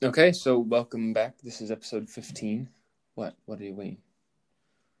Okay, so welcome back. This is episode 15. What are you waiting?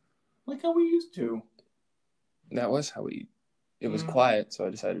 Like how we used to. That was how it was quiet, so I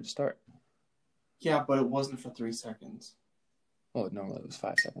decided to start. Yeah, but it wasn't for 3 seconds. Oh, no, it was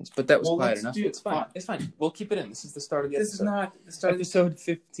 5 seconds. But that was quiet enough. It's fine. It's fine. We'll keep it in. This is the start of the episode. This is not the start episode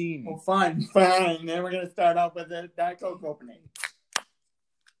 15. Well, fine. Then we're going to start off with the Diet Coke opening.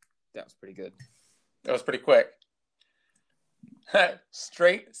 That was pretty good. That was pretty quick.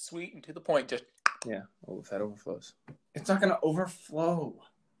 Straight, sweet, and to the point. Just yeah. Oh, if that overflows. It's not going to overflow.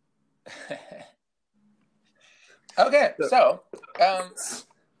 Okay, so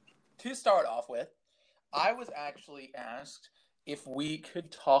to start off with, I was actually asked if we could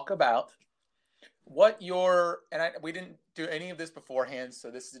talk about what we didn't do any of this beforehand,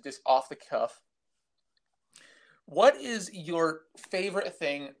 so this is just off the cuff. What is your favorite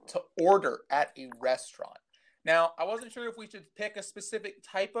thing to order at a restaurant? Now, I wasn't sure if we should pick a specific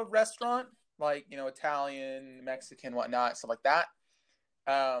type of restaurant, like, Italian, Mexican, whatnot, stuff like that.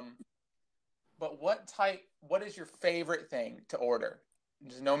 But what is your favorite thing to order?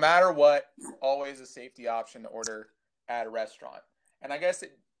 Just no matter what, always a safety option to order at a restaurant. And I guess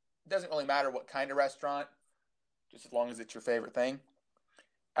it doesn't really matter what kind of restaurant, just as long as it's your favorite thing.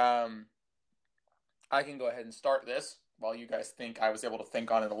 I can go ahead and start this while you guys think. I was able to think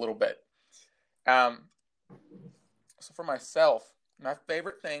on it a little bit. So for myself, my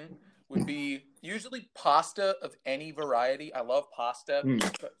favorite thing would be usually pasta of any variety. I love pasta,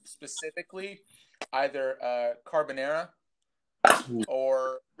 but specifically either carbonara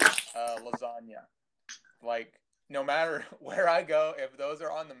or lasagna. Like, no matter where I go, if those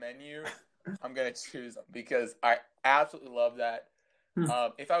are on the menu, I'm going to choose them because I absolutely love that.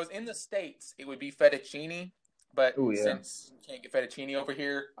 If I was in the States, it would be fettuccine, but since you can't get fettuccine over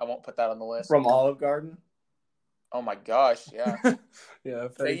here, I won't put that on the list. From Olive Garden? Oh my gosh, yeah. Yeah,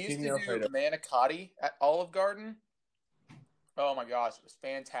 they used to do manicotti at Olive Garden. Oh my gosh, it was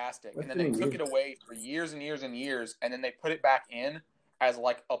fantastic. And then they took it away for years and years and years, and then they put it back in as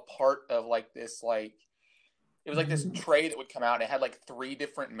like a part of like this it was like this tray that would come out and it had like 3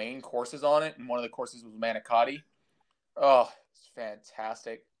 different main courses on it, and one of the courses was manicotti. Oh, it's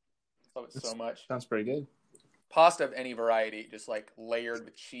fantastic. Love it so much. Sounds pretty good. Pasta of any variety, just like layered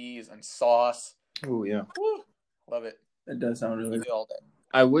with cheese and sauce. Oh yeah. Woo, love it. It does sound really good. All day.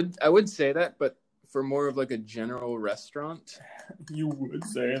 I would say that, but for more of like a general restaurant. You would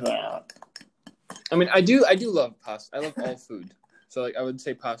say that. I mean, I do love pasta. I love all food. So like I would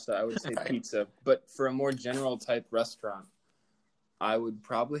say pasta, I would say pizza, but for a more general type restaurant, I would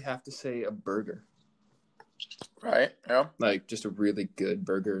probably have to say a burger. Right, yeah. Like just a really good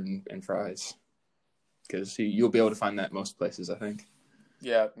burger and fries. Because you'll be able to find that most places, I think.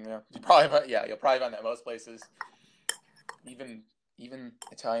 Yeah. You'll probably find that most places. Even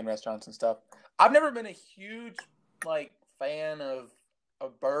Italian restaurants and stuff. I've never been a huge fan of a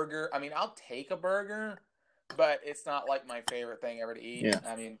burger. I mean, I'll take a burger, but it's not like my favorite thing ever to eat. Yeah.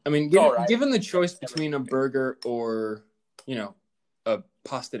 I mean, given the choice between a burger or, a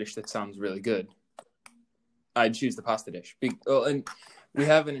pasta dish that sounds really good, I'd choose the pasta dish. And we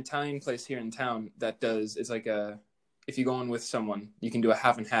have an Italian place here in town that it's like if you go in with someone, you can do a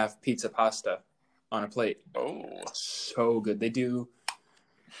half and half pizza pasta on a plate. Oh, so good. They do.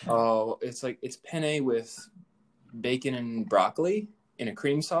 It's penne with bacon and broccoli in a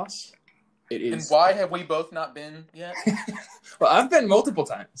cream sauce. It is. And why have we both not been yet? Well, I've been multiple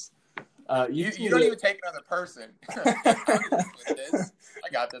times. You don't even take another person. I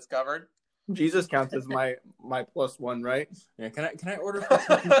got this covered. Jesus counts as my +1, right? Yeah. Can I order for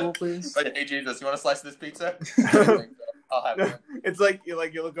 2 people, please? Like, hey Jesus, you want to slice of this pizza? I'll have it. It's like you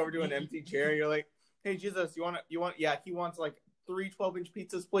look over to an empty chair. And you're like, hey Jesus, you want? Yeah, he wants like 3 12-inch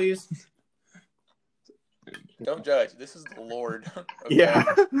pizzas, please. Don't judge. This is the Lord. Okay? Yeah.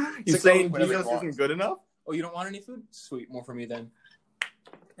 You saying Jesus isn't good enough? Oh, you don't want any food? Sweet, more for me then.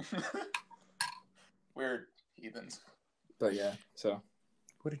 Weird heathens. But yeah, so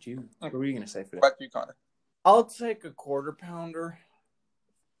what were you gonna say for that? Back to you, Connor. I'll take a quarter pounder.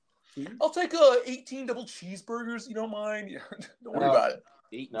 I'll take 18 double cheeseburgers. You don't mind? Don't worry about it.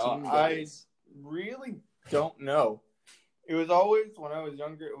 18 No, I really don't know. It was always, when I was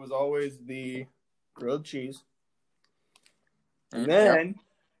younger, it was always the grilled cheese. And then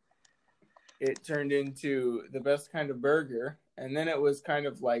it turned into the best kind of burger. And then it was kind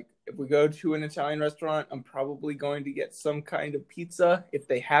of like, if we go to an Italian restaurant, I'm probably going to get some kind of pizza if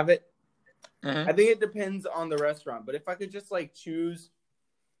they have it. Mm-hmm. I think it depends on the restaurant. But if I could just choose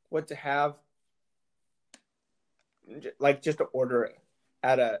what to have, just to order it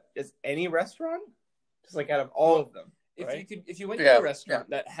at just any restaurant, just out of all of them. right? If you went to a restaurant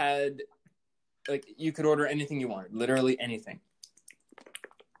that had, like, you could order anything you wanted, literally anything.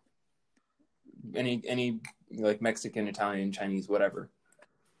 Any like Mexican, Italian, Chinese, whatever.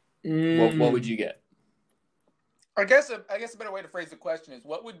 What would you get? I guess a better way to phrase the question is,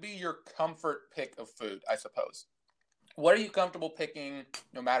 what would be your comfort pick of food, I suppose? What are you comfortable picking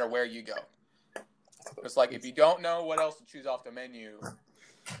no matter where you go? It's like, if you don't know what else to choose off the menu,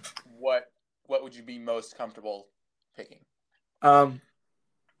 what would you be most comfortable picking?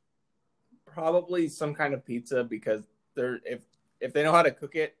 Probably some kind of pizza, because if they know how to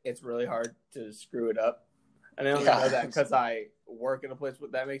cook it, it's really hard to screw it up. And I only know that because I work in a place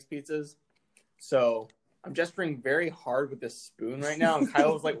that makes pizzas. So I'm gesturing very hard with this spoon right now, and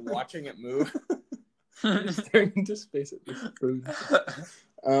Kyle's like watching it move. Staring into space at this spoon.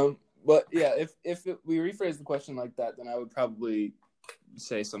 But yeah, if we rephrase the question like that, then I would probably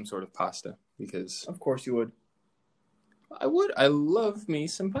say some sort of pasta, because of course you would. I would. I love me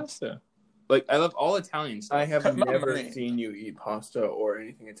some pasta. Like, I love all Italian stuff. I have never seen you eat pasta or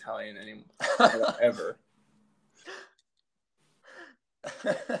anything Italian anymore ever.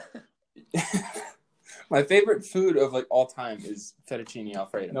 My favorite food of like all time is fettuccine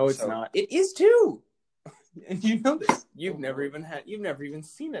Alfredo. No, it's not. It is too. And you know this. You've never even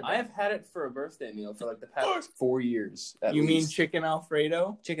seen it. I have had it for a birthday meal for like the past 4 years. You mean chicken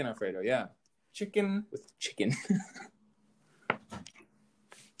Alfredo? Chicken Alfredo, yeah. Chicken with chicken.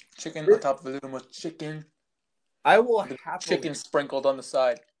 Chicken on top of a little more chicken. I will have chicken sprinkled on the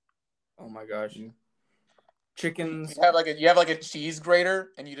side. Oh my gosh. Chickens. You have a cheese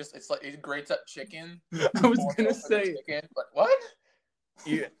grater, and it grates up chicken. I was gonna say chicken, but what?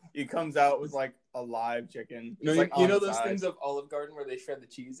 It comes out with like a live chicken. No, you know those things of Olive Garden where they shred the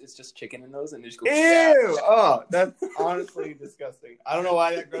cheese? It's just chicken in those, and they just go. Ew! Yeah. Oh, that's honestly disgusting. I don't know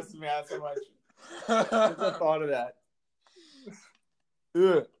why that grosses me out so much. Just the thought of that.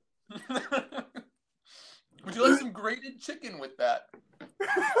 Ugh. Would you like some grated chicken with that?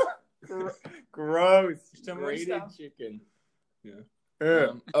 Gross. Grated chicken.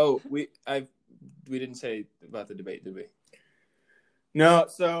 Yeah. We didn't say about the debate, did we? No.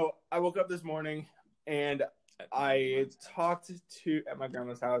 So I woke up this morning and I talked at my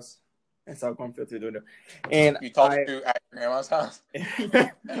grandma's house and saw cornfield through the window. And you talked at your grandma's house?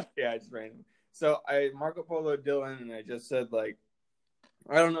 Yeah, just random. So I Marco Polo Dylan, and I just said, like,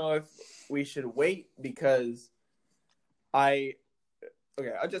 I don't know if we should wait, because I'll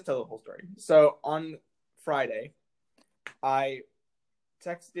just tell the whole story. So on Friday, I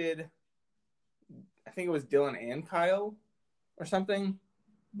texted, I think it was Dylan and Kyle or something,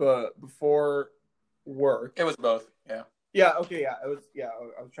 but before work. It was both, yeah. Yeah, okay, yeah. I was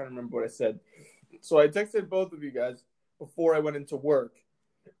trying to remember what I said. So I texted both of you guys before I went into work.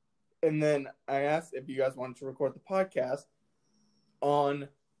 And then I asked if you guys wanted to record the podcast on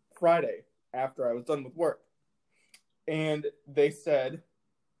Friday after I was done with work. And they said,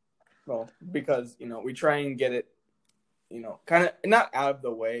 well, because, we try and get it, kind of not out of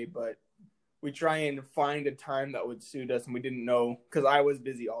the way, but we try and find a time that would suit us. And we didn't know, because I was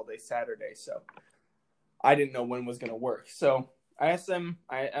busy all day Saturday, so I didn't know when was going to work. So I asked them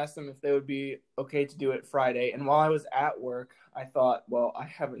if they would be okay to do it Friday. And while I was at work, I thought, well, I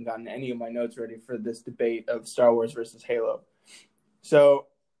haven't gotten any of my notes ready for this debate of Star Wars versus Halo. So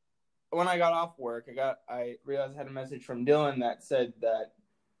when I got off work, I realized I had a message from Dylan that said that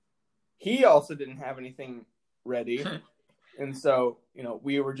he also didn't have anything ready. And so,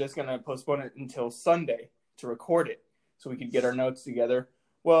 we were just going to postpone it until Sunday to record it so we could get our notes together.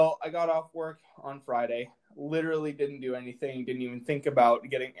 Well, I got off work on Friday, literally didn't do anything, didn't even think about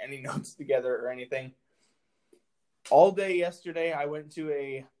getting any notes together or anything. All day yesterday, I went to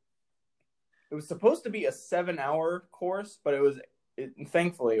it was supposed to be a 7-hour course, but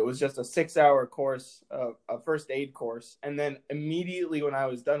thankfully, it was just a 6-hour course, a first aid course. And then immediately when I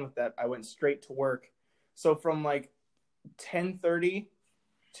was done with that, I went straight to work. So from like 10:30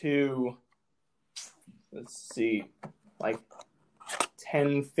 to, let's see, like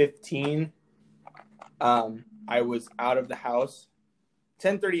 10:15, I was out of the house.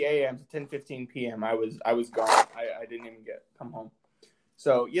 10:30 a.m. to 10:15 p.m. I was gone. I didn't even come home.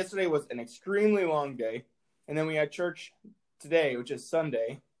 So yesterday was an extremely long day, and then we had church today, which is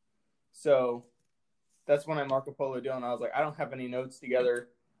Sunday. So that's when I Marco Polo Dylan. I was like, I don't have any notes together.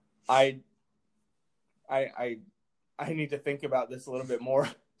 I need to think about this a little bit more.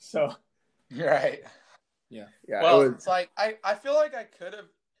 So right. Yeah. Well, it's like I feel like I could have,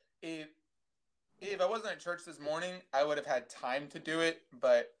 if I wasn't at church this morning, I would have had time to do it,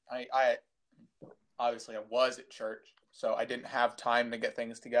 but I obviously I was at church, so I didn't have time to get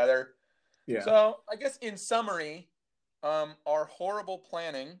things together. Yeah. So I guess in summary, our horrible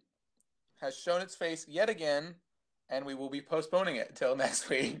planning has shown its face yet again, and we will be postponing it until next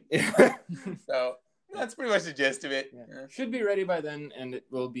week. So that's pretty much the gist of it. Yeah. Should be ready by then, and it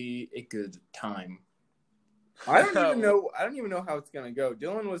will be a good time. I don't even know how it's gonna go.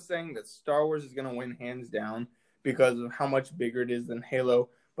 Dylan was saying that Star Wars is gonna win hands down because of how much bigger it is than Halo.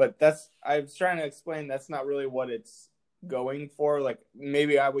 But I was trying to explain that's not really what it's going for. Like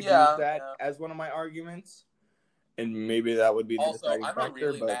maybe I would use that as one of my arguments, and maybe that would be the deciding factor. I'm a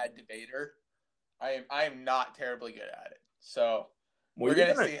really bad debater. I am not terribly good at it. So we're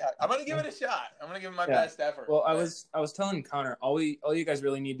gonna see. I'm gonna give it a shot. I'm gonna give it my best effort. Well, I was telling Connor, all you guys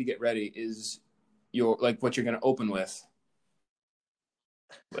really need to get ready is what you're gonna open with,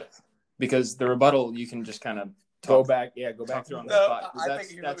 because the rebuttal you can just kind of go back through on the spot. I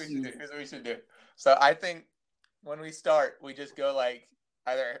think here's what we should do. So I think when we start, we just go like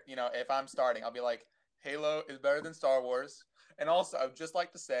either if I'm starting, I'll be like, Halo is better than Star Wars, and also I'd just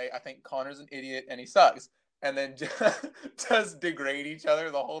like to say I think Connor's an idiot and he sucks. And then just degrade each other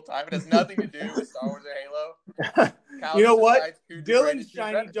the whole time. It has nothing to do with Star Wars or Halo. You know what? Dylan's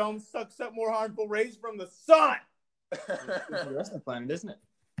shiny dome sucks up more harmful rays from the sun. It's the rest of the planet, isn't it?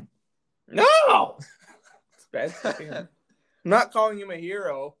 No! It's bad. I'm not calling him a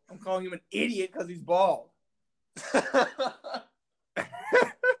hero. I'm calling him an idiot because he's bald. That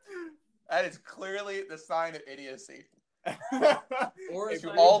is clearly the sign of idiocy. Or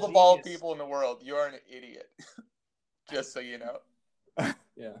to all the bald people in the world, you are an idiot. Just so you know.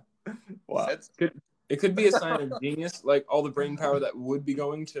 Yeah. Wow. It could be a sign of genius. Like all the brain power that would be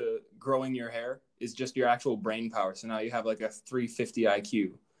going to growing your hair is just your actual brain power. So now you have like a 350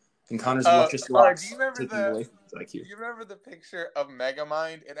 IQ. And Connor's luscious locks taking away from his IQ. Do you remember the picture of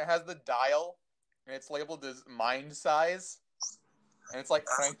Megamind? And it has the dial, and it's labeled as mind size. And it's like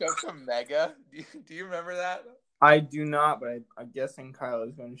cranked up to mega. Do you remember that? I do not, but I'm guessing Kyle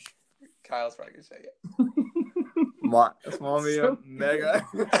is going to. Kyle's probably going to say it. Small, medium, mega.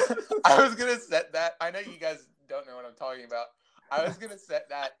 I was going to set that. I know you guys don't know what I'm talking about. I was going to set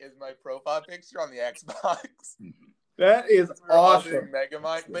that as my profile picture on the Xbox. That is awesome.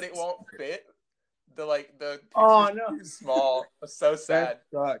 Megamind, but it won't fit. The too small. It's so sad.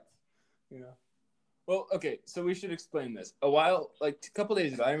 That sucks. Yeah. Well, okay, so we should explain this. A couple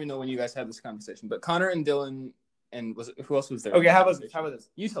days ago, I don't even know when you guys had this conversation, but Connor and Dylan, and who else was there? Okay, how about this?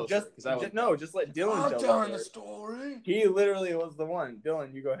 You tell us. Just let Dylan tell telling the story. He literally was the one.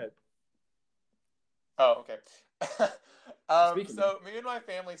 Dylan, you go ahead. Oh, okay. So me and my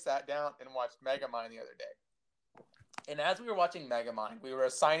family sat down and watched Megamind the other day. And as we were watching Megamind, we were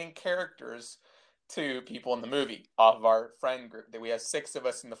assigning characters to people in the movie off of our friend group. We have 6 of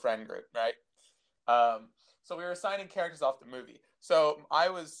us in the friend group, right? So we were assigning characters off the movie. So I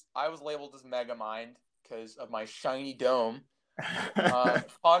was labeled as Megamind because of my shiny dome.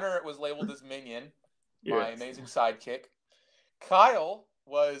 Connor was labeled as Minion, my amazing sidekick. Kyle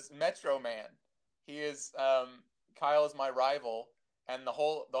was Metro Man. He is Kyle is my rival, and the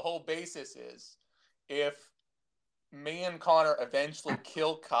whole basis is if me and Connor eventually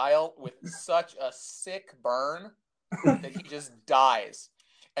kill Kyle with such a sick burn that he just dies.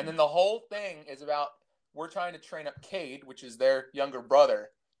 And then the whole thing is about we're trying to train up Cade, which is their younger brother,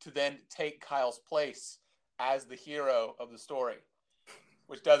 to then take Kyle's place as the hero of the story,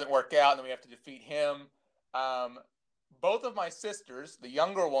 which doesn't work out, and then we have to defeat him. Both of my sisters, the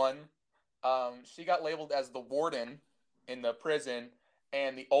younger one, she got labeled as the warden in the prison,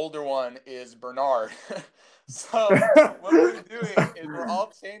 and the older one is Bernard. So what we're doing is we're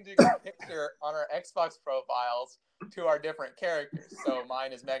all changing our picture on our Xbox profiles to our different characters. So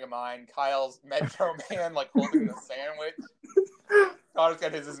mine is Megamind, Kyle's Metro Man, like holding the sandwich. Connor's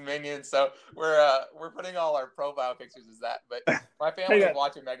got his as Minion. So we're putting all our profile pictures as that. But my family was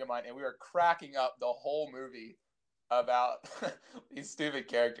watching Megamind, and we were cracking up the whole movie about these stupid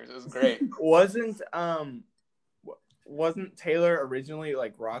characters. It was great. Wasn't Taylor originally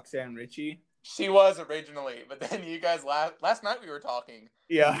like Roxanne Ritchie? She was originally, but then you guys last night we were talking.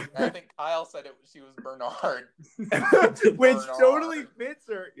 Yeah. I think Kyle said she was Bernard. Which totally fits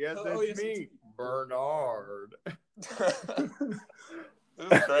her. Yes, it's me. Bernard. This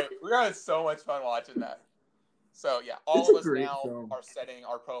is great. We had so much fun watching that. So yeah, all of us now are setting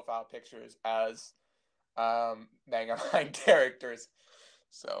our profile pictures as Megamind characters.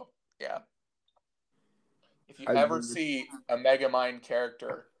 So yeah. If you ever see a Megamind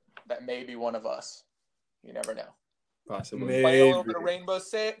character that may be one of us, you never know. Possibly. Play a little bit of Rainbow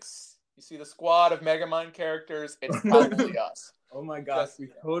Six. You see the squad of Megamind characters. It's probably us. Oh my gosh, we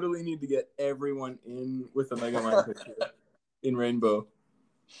totally need to get everyone in with a Megamind picture in Rainbow.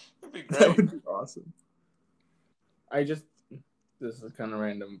 That'd be great. That would be awesome. this is kind of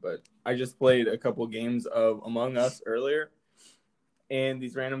random, but I just played a couple games of Among Us earlier, and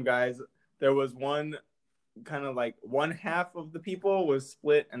these random guys, there was one kind of like one half of the people was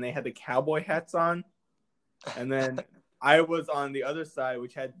split and they had the cowboy hats on, and then I was on the other side,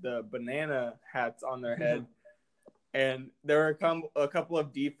 which had the banana hats on their head, and there were a couple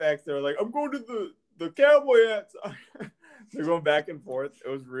of defects. They were like, I'm going to the cowboy hats. They're going back and forth. It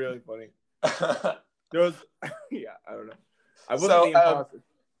was really funny. There was, yeah, I don't know. I wasn't the imposter.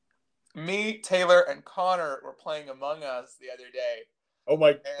 Me, Taylor, and Connor were playing Among Us the other day. Oh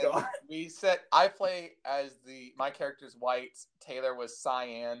my god! We said I play as my character's white. Taylor was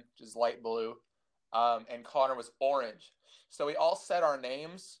cyan, which is light blue, and Connor was orange. So we all set our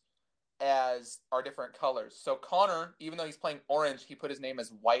names as our different colors. So Connor, even though he's playing orange, he put his name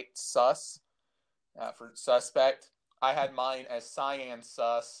as White Sus for suspect. I had mine as Cyan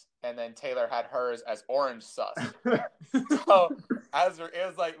Sus, and then Taylor had hers as Orange Sus. So it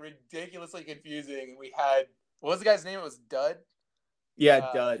was like ridiculously confusing. We had, what was the guy's name? It was Dud.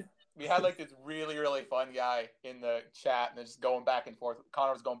 Yeah, Dud. We had like this really, really fun guy in the chat, and just going back and forth.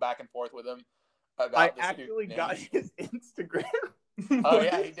 Connor was going back and forth with him about I actually got his Instagram. Oh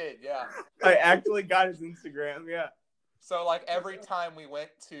yeah, he did. Yeah, I actually got his Instagram. Yeah. So like every time we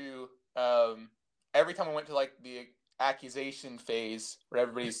went to like the accusation phase where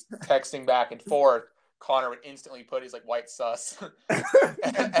everybody's texting back and forth, Connor would instantly put his like White Sus.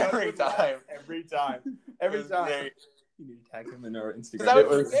 every time. You need to tag him in our Instagram. Because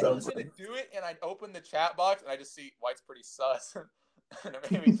I was going to do it, and I'd open the chat box, and I just see White's pretty sus. And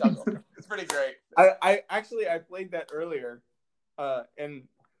it made me chuckle. It's pretty great. I played that earlier, and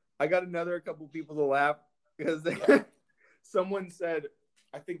I got a couple people to laugh because someone said,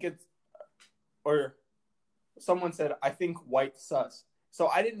 I think White sus. So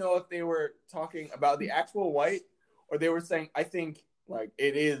I didn't know if they were talking about the actual White, or they were saying, I think like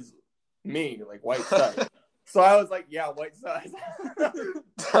it is me, like White sus. So I was like, yeah, White sus.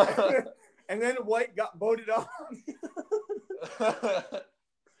 And then White got voted on. I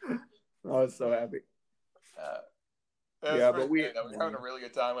was so happy. Yeah, but we were having a really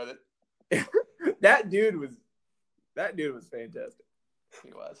good time with it. That dude was fantastic.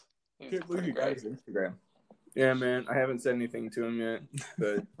 He was. Can't believe you got his Instagram. Yeah, man. I haven't said anything to him yet.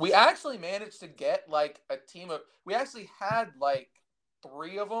 But we actually managed to get like a team of. We actually had like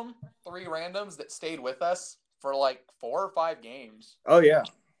three randoms that stayed with us for like 4 or 5 games. Oh yeah.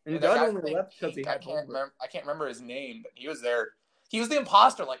 And Doug only left because he had I can't remember his name, but he was there. He was the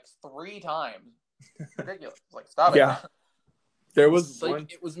imposter like 3 times. Ridiculous. Like, stop it. Yeah. There was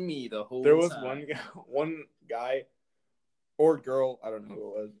it was me the whole There was time. one guy or girl, I don't know who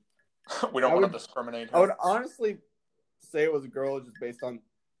it was. We don't want to discriminate. I would honestly say it was a girl just based on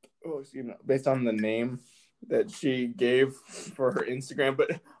the name that she gave for her Instagram.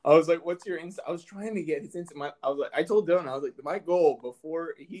 But I was like, what's your Insta? I was trying to get his Instagram. I told Dylan, I was like, my goal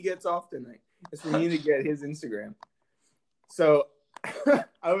before he gets off tonight is for me to get his Instagram. So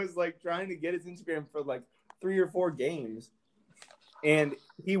I was like trying to get his Instagram for like 3 or 4 games, and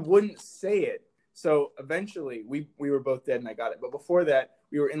he wouldn't say it. So eventually we were both dead and I got it. But before that,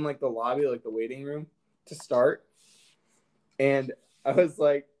 we were in like the lobby, like the waiting room to start. And I was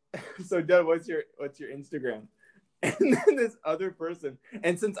like, so Doug, what's your Instagram? And then this other person,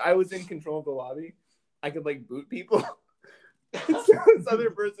 and since I was in control of the lobby, I could like boot people. So this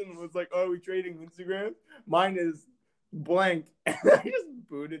other person was like, oh, are we trading Instagram? Mine is blank. And I just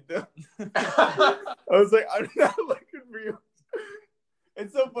booted them. I was like, I'm not looking for you.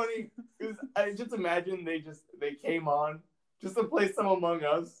 It's so funny because I just imagine they came on just to play some Among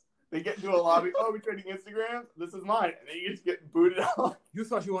Us. They get into a lobby. Oh, we're trading Instagram. This is mine, and then you just get booted off. You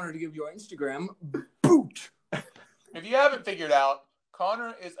thought you wanted to give your Instagram boot. If you haven't figured out,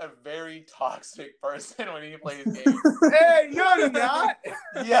 Connor is a very toxic person when he plays games. Hey, no, I'm not.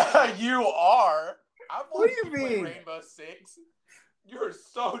 Yeah, you are. I've What watched do you play mean? Rainbow Six. You're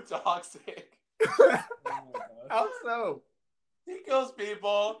so toxic. How so? He kills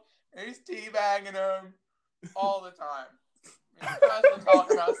people, and he's teabagging them all the time. He's constantly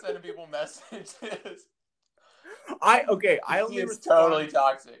talking about sending people messages. I only He's respond. totally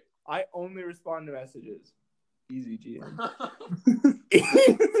toxic. I only respond to messages. Easy GM.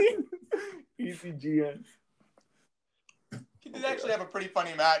 Easy GM. He did actually have a pretty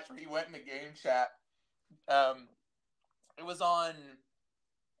funny match where he went in the game chat. It was on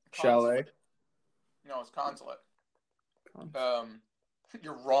Chalet. No, it's Consulate.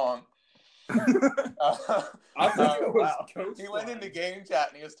 You're wrong. He went into game chat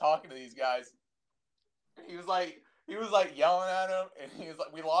and he was talking to these guys. He he was like yelling at him, and he was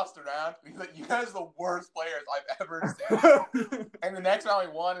like, "We lost a round." He's like, "You guys are the worst players I've ever seen." And the next round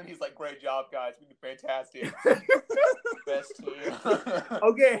we won, and he's like, "Great job, guys. We did fantastic. Best team."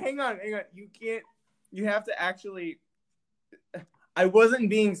 Okay, hang on. You can't. You have to actually. I wasn't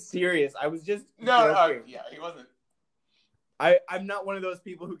being serious. I was just joking. Yeah, he wasn't. I'm not one of those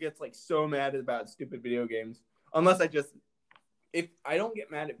people who gets like so mad about stupid video games. Unless if I don't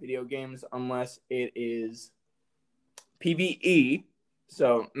get mad at video games unless it is PvE,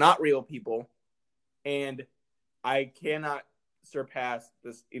 so not real people, and I cannot surpass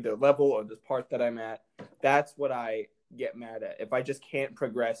this either level or this part that I'm at. That's what I get mad at. If I just can't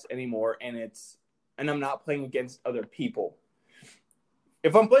progress anymore and I'm not playing against other people.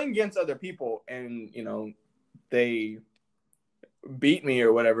 If I'm playing against other people and, they beat me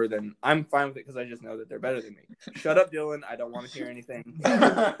or whatever, then I'm fine with it because I just know that they're better than me. Shut up, Dylan. I don't want to hear anything.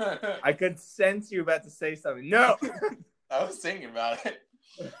 I could sense you about to say something. No! I was thinking about it.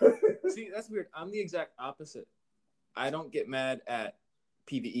 See, that's weird. I'm the exact opposite. I don't get mad at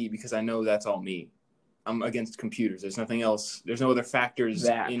PvE because I know that's all me. I'm against computers. There's nothing else. There's no other factors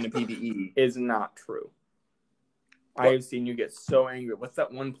in the PvE. Is not true. I have seen you get so angry. What's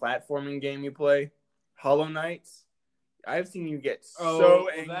that one platforming game you play? Hollow Knights? I've seen you get so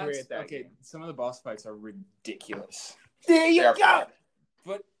angry at that game. Some of the boss fights are ridiculous. There you go!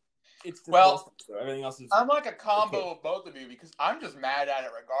 But it's the Well, boss fight, so everything else is... I'm like a combo of both of you because I'm just mad at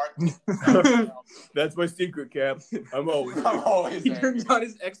it regardless. That's my secret, Cap. I'm always He angry. turns on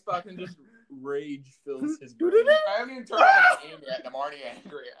his Xbox and just rage fills his brain. I haven't even turned on the game yet, and I'm already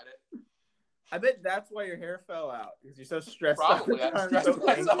angry at it. I bet that's why your hair fell out, because you're so stressed Probably. out. I stressed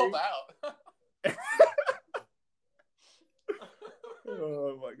myself out.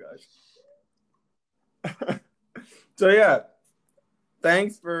 Oh my gosh. So yeah,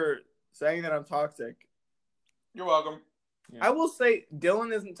 thanks for saying that I'm toxic. You're welcome. Yeah. I will say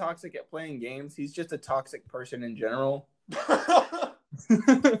Dylan isn't toxic at playing games. He's just a toxic person in general. Fair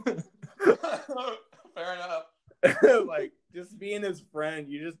enough. Like, just being his friend,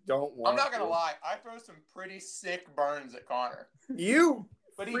 you just don't want I'm not going to lie. I throw some pretty sick burns at Connor.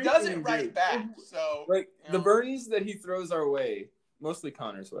 But he does it right back. So, like, the burns that he throws our way, mostly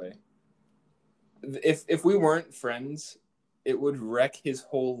Connor's way, if we weren't friends, it would wreck his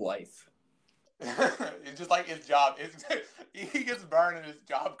whole life. It's just like his job. He gets burned and his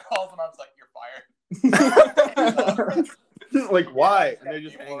job calls, and I was like, "You're fired." Like, why? And they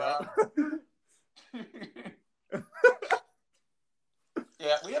just hang up.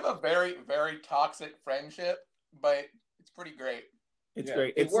 Yeah, we have a very, very toxic friendship, but it's pretty great. It's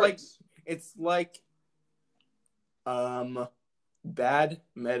great. It's like bad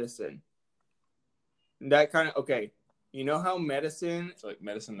medicine. That kind of, okay. You know how medicine... It's like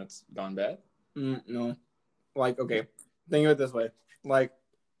medicine that's gone bad? No. Like, okay. Think of it this way. Like,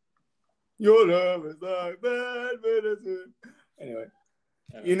 your love is like bad medicine. Anyway.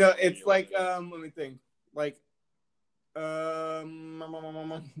 It's like, let me think. Like,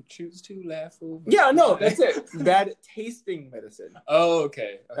 choose to laugh over. Yeah, no, that's it. Bad tasting medicine. Oh,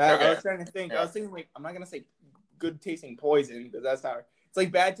 okay. I was trying to think. Yeah. I was thinking, like, I'm not going to say good tasting poison, because that's not... It's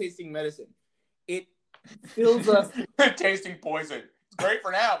like bad tasting medicine. It fills us... Tasting poison. It's great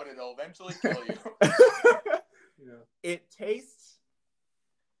for now, but it'll eventually kill you. Yeah. It tastes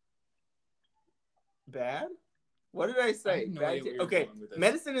bad? What did I say? Okay,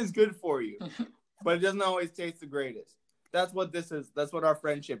 medicine is good for you, but it doesn't always taste the greatest. That's what this is. That's what our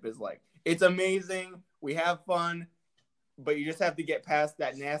friendship is like. It's amazing. We have fun, but you just have to get past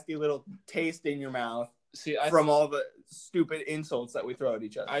that nasty little taste in your mouth from all the stupid insults that we throw at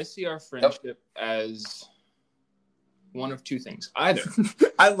each other. I see our friendship as one of two things. Either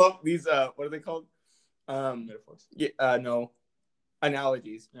I love these. What are they called? Metaphors. Yeah. No.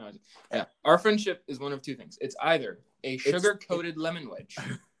 Analogies. Yeah. Our friendship is one of two things. It's either a sugar-coated lemon wedge,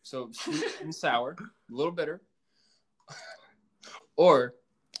 so sweet and sour, a little bitter, or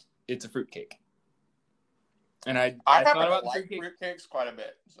it's a fruitcake. And I thought about the fruitcakes quite a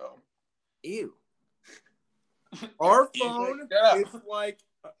bit. So, ew. Our phone is like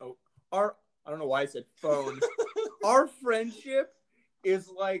I don't know why I said phone. Our friendship is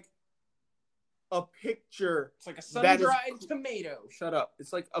like a picture. It's like a sun-dried tomato. Shut up.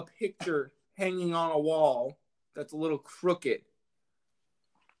 It's like a picture hanging on a wall that's a little crooked.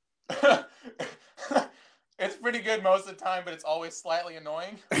 It's pretty good most of the time, but it's always slightly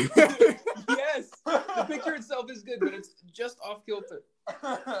annoying. Yes. The picture itself is good, but it's just off kilter.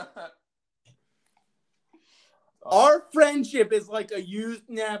 Our friendship is like a used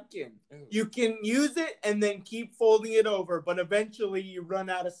napkin. You can use it and then keep folding it over, but eventually you run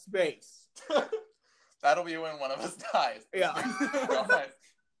out of space. That'll be when one of us dies. Yeah. Go ahead.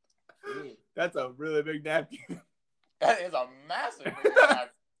 That's a really big napkin. That is a massive napkin.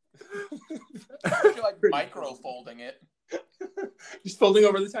 You're like micro folding it. Just folding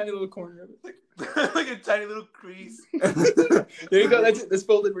over the tiny little corner of it. Like a tiny little crease. There you go. That's it. That's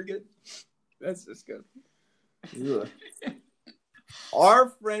folded. We're good. That's disgusting. Our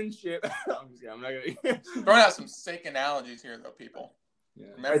friendship. I'm not gonna. Throwing out some sick analogies here, though, people. Yeah.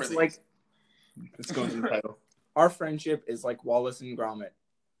 Remember It's these. like Let's go into the title. our friendship is like Wallace and Gromit,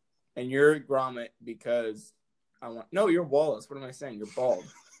 and you're Gromit because I want. No, you're Wallace. What am I saying? You're bald.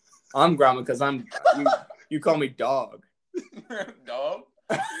 I'm Gromit because you call me dog. Dog?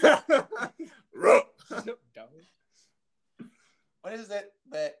 Ruh. What is it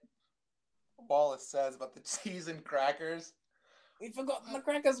that Wallace says about the cheese and crackers? We forgot the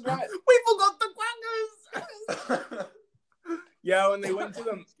crackers, Gromit. We forgot the crackers. Yeah, when they went to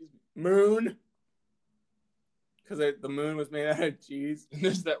the moon, because the moon was made out of cheese. And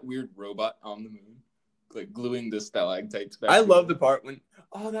there's that weird robot on the moon, like gluing the stalactites back. I love the part when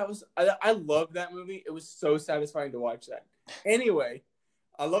I love that movie. It was so satisfying to watch that. Anyway,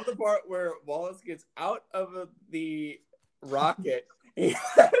 I love the part where Wallace gets out of the rocket. He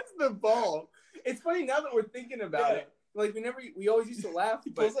has the ball. It's funny now that we're thinking about it. Like we always used to laugh.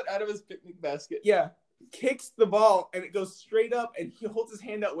 He pulls it out of his picnic basket. Yeah, kicks the ball and it goes straight up, and he holds his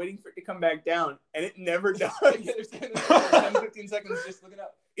hand out waiting for it to come back down, and it never does. There's kind of 10, 15 seconds just looking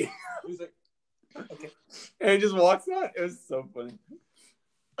up. He's like, okay. And he just walks out. It was so funny.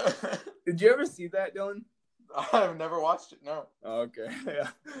 Did you ever see that, Dylan? I've never watched it, no. Okay. Yeah.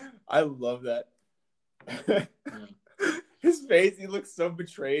 I love that. His face, he looks so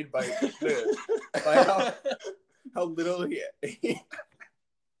betrayed by how little he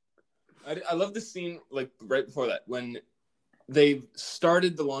I love the scene like right before that when they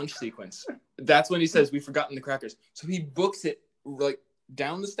started the launch sequence. That's when he says we've forgotten the crackers. So he books it like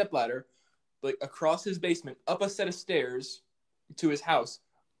down the stepladder, like across his basement, up a set of stairs to his house,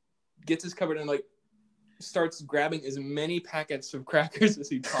 gets his cupboard and like starts grabbing as many packets of crackers as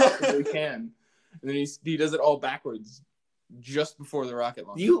he possibly can. And then he does it all backwards just before the rocket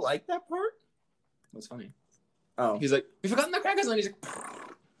launch. Do you like that part? That's funny. Oh. He's like, we've forgotten the crackers, and he's like,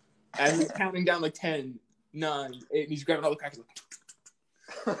 and he's counting down like 10, 9, 8, and he's grabbing all the crackers.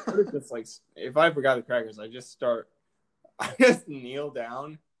 What if it's like, if I forgot the crackers, I just kneel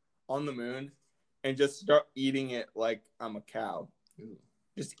down on the moon and just start eating it like I'm a cow.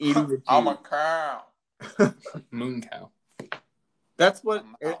 Just eating the cheese. I'm a cow. Moon cow. That's what,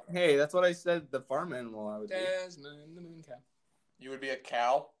 that's what I said the farm animal I would be. Desmond, the moon cow. You would be a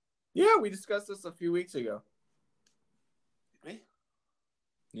cow? Yeah, we discussed this a few weeks ago. Me?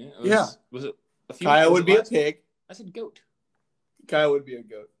 Yeah. Was it a few Kyle would be a pig. pig. I said goat. Kyle would be a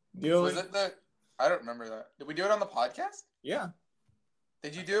goat. Was it I don't remember that. Did we do it on the podcast? Yeah.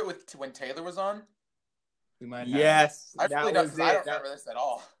 Did you do it when Taylor was on? We might have. Yes. I that really was don't. I don't it. remember this at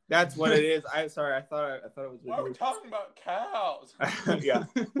all. That's what it is. I thought it was. Why are we talking about cows? Yeah.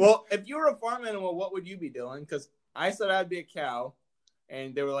 Well, if you were a farm animal, what would you be doing? Because I said I'd be a cow,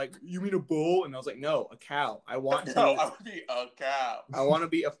 and they were like, "You mean a bull?" And I was like, "No, a cow. I want to. No, I would be a cow. I want to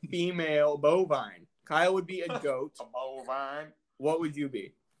be a female bovine." Kyle would be a goat. A bovine. What would you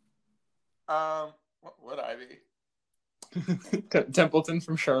be? What would I be? Templeton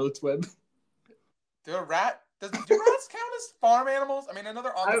from Charlotte's Web. Do rats count as farm animals? I mean, I know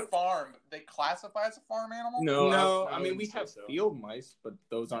they're on the farm. They classify as a farm animal? No. I I mean, we wouldn't say have so. field mice, but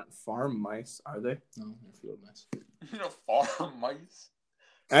those aren't farm mice, are they? No, they're field mice. You know, farm mice.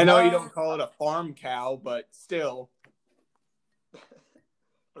 I know you don't call it a farm cow, but still. But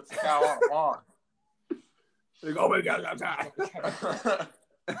it's a cow on a farm. Like, oh my God,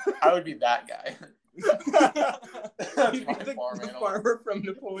 I would be that guy. That's You'd my be farm the animal. farmer from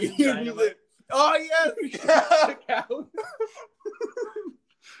Napoleon You'd be Dynamite. oh yes, The cow.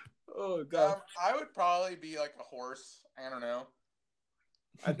 Oh god. I would probably be like a horse. I don't know.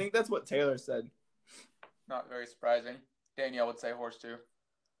 I think that's what Taylor said. Not very surprising. Danielle would say horse too.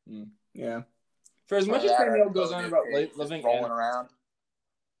 Yeah. For as much as Danielle goes on about living rolling animals, around,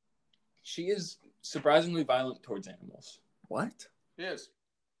 she is surprisingly violent towards animals. What? she is.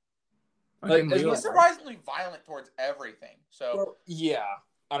 Like, as She's much- surprisingly violent towards everything. So Well, yeah,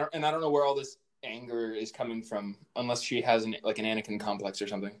 I don't know where all this anger is coming from, unless she has an Anakin complex or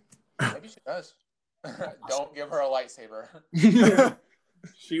something. maybe she does. Don't give her a lightsaber.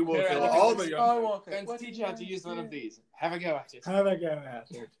 She will Here, kill look at all this. the Oh, young. well, And teach you how to use one of these. Have a go at it. Have a go at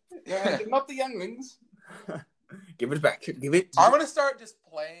it. Not the younglings. Give it back. Give it. I'm gonna start just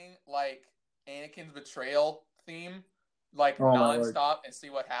playing like Anakin's betrayal theme, like Oh, my nonstop, and see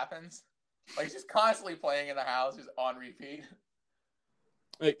what happens. Like it's just constantly playing in the house, just on repeat.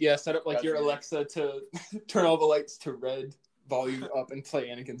 Like, yeah, set up like That's your weird. Alexa to turn all the lights to red, volume up, and play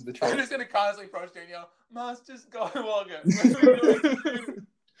Anakin's I'm Betrayal. just gonna constantly approach Danielle. Must just go Walker.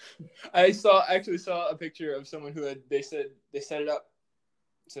 I actually saw a picture of someone who they set it up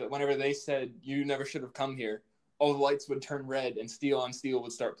so that whenever they said you never should have come here, all the lights would turn red and Steel on Steel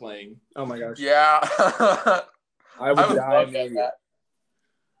would start playing. Oh my gosh. Yeah. I would die love immediately.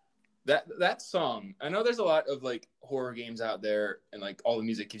 That song, I know there's a lot of like horror games out there and like all the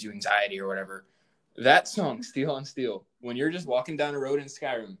music gives you anxiety or whatever. That song, Steel on Steel, when you're just walking down a road in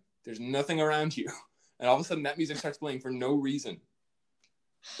Skyrim, there's nothing around you, and all of a sudden that music starts playing for no reason.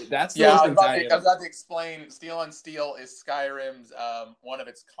 That's the most anxiety. I was about to explain. Steel on Steel is Skyrim's one of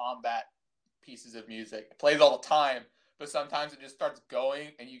its combat pieces of music. It plays all the time, but sometimes it just starts going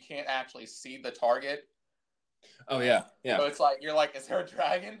and you can't actually see the target. Oh yeah. So it's like you're like, is there a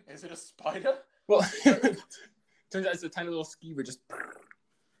dragon? Is it a spider? Well, turns out it's a tiny little skeever just.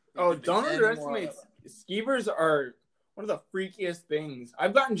 Oh, don't underestimate. Skeevers are one of the freakiest things.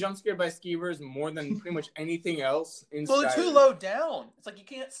 I've gotten jump scared by skeevers more than pretty much anything else in Well, they're Skyrim. too low down. It's like you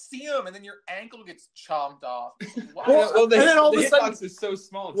can't see them, and then your ankle gets chomped off. Wow. Well, and then all of a sudden, hitbox is so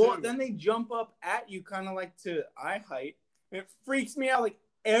small well, too. then they jump up at you, kind of like to eye height. It freaks me out like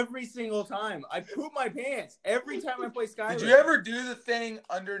every single time. I poop my pants every time I play Skyrim. Did you ever do the thing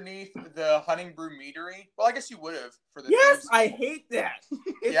underneath the hunting brew meadery? Well, I guess you would have for the Yes, things. I hate that.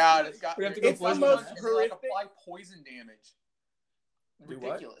 Yeah, it's got. We have to go It's the poison most on it. horrific. Like apply poison damage. Do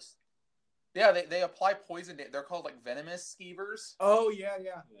what? Ridiculous. Yeah, they apply poison. They're called like venomous skeevers. Oh yeah.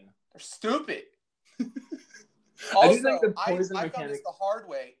 They're stupid. I Also, do think the I poison found mechanic. this the hard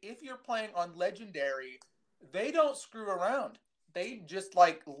way. If you're playing on Legendary, they don't screw around. They just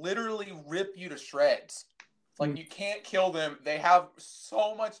like literally rip you to shreds. It's like you can't kill them. They have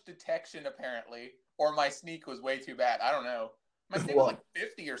so much detection apparently, or my sneak was way too bad. I don't know. My sneak was like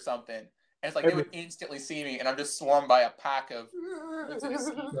 50 or something, and it's like they would instantly see me, and I'm just swarmed by a pack of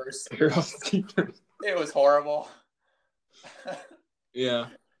skeevers. It was horrible. Yeah.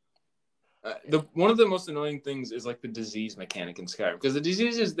 One of the most annoying things is like the disease mechanic in Skyrim, because the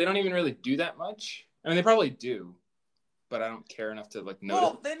diseases, they don't even really do that much. I mean, they probably do, but I don't care enough to like notice.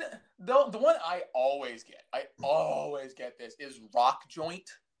 Well, then the one I always get this is rock joint.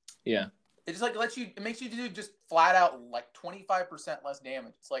 Yeah. It just like it makes you do just flat out like 25% less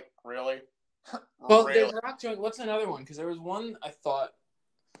damage. It's like, really? Well, Really? there's rock joint. What's another one? Because there was one I thought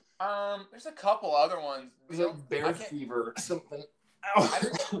There's a couple other ones. it was like bear fever or something. I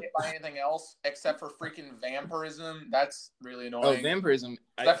didn't get hit by anything else except for freaking vampirism. That's really annoying. Oh, vampirism.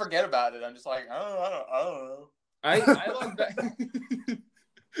 I forget about it. I'm just like, I don't know. I logged back.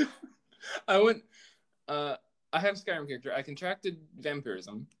 I went. I have Skyrim character. I contracted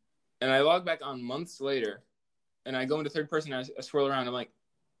vampirism, and I log back on months later, and I go into third person. And I swirl around. I'm like,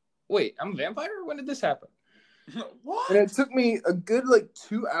 wait, I'm a vampire? When did this happen? What? And it took me a good like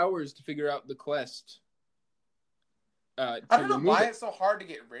 2 hours to figure out the quest. I don't know why it's so hard to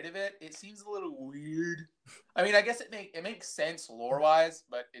get rid of it. It seems a little weird. I mean, I guess it makes sense lore wise,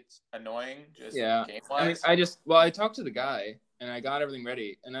 but it's annoying just game wise. I mean, I talked to the guy and I got everything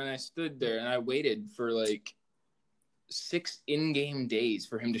ready, and then I stood there and I waited for like 6 in-game days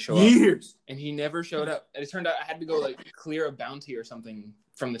for him to show up, and he never showed up. And it turned out I had to go like clear a bounty or something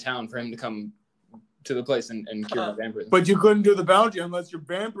from the town for him to come to the place and cure my vampirism. But you couldn't do the bounty unless your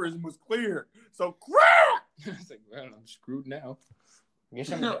vampirism was clear. So crap! It's like, well, I'm screwed now. I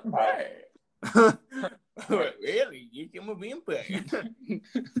guess I'm a vampire. Really? You became a vampire?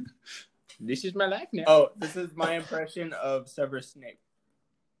 This is my life now. Oh, this is my impression of Severus Snape.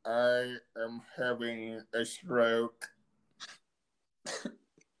 I am having a stroke.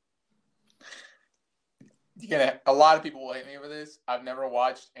 A lot of people will hate me for this. I've never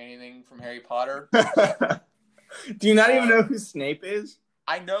watched anything from Harry Potter. Do you not even know who Snape is?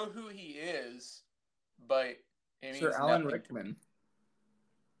 I know who he is, but it Sir means Alan nothing. Rickman.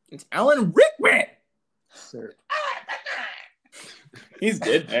 It's Alan Rickman! Sir. He's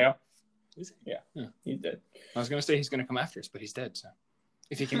dead now. He's dead. I was gonna say he's gonna come after us, but he's dead. So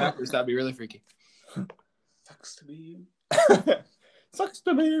if he came after us, that'd be really freaky. Sucks to be you. Sucks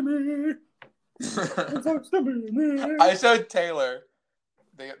to be me. Sucks to be me. I showed Taylor.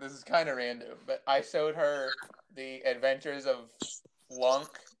 This is kind of random, but I showed her the Adventures of Flunk.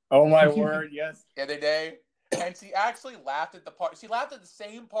 Oh my word! Yes. The other day, and she actually laughed at the part. She laughed at the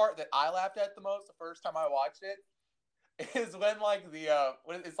same part that I laughed at the most the first time I watched it. Is when like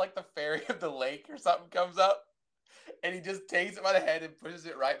it's like the fairy of the lake or something comes up, and he just takes it by the head and pushes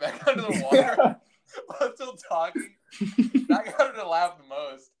it right back under the water while still talking. That got her to laugh the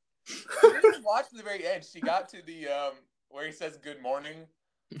most. You didn't watch the very end. She got to the where he says good morning.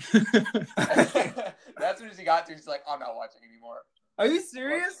 That's when she got to. She's like, I'm not watching anymore. Are you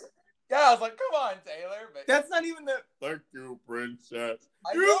serious? Yeah, I was like, come on, Taylor. But That's not even the. Thank you, princess.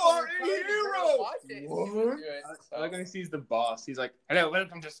 I You know, are I'm a trying to get her to hero. watch it, and she What? wouldn't do it, I like so. when he sees the boss. He's like, "Hello,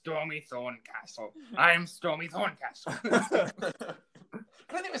 welcome to Stormy Thorncastle. I am Stormy Thorncastle."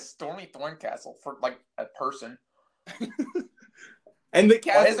 Her name is Stormy Thorncastle for like a person. And the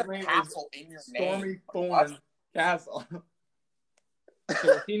Why is castle a name castle in your is Stormy name? Thorn Castle. So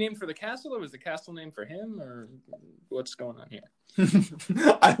was he named for the castle, or was the castle named for him, or what's going on here?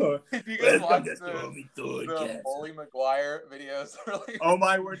 I don't. If you guys watch Welcome to the Stormy Thorn the Castle. Molly Maguire videos earlier. Oh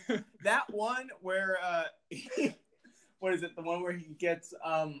my word! That one where what is it? The one where he gets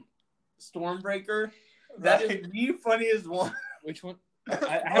Stormbreaker. That is the funniest one. Which one?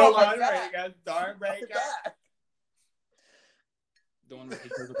 I Oh like my that. god, Stormbreaker. The one where he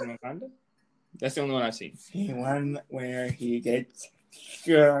goes with Wakanda? That's the only one I've seen. The one where he gets.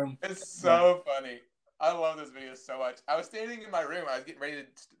 It's so funny. I love this video so much. I was standing in my room. I was getting ready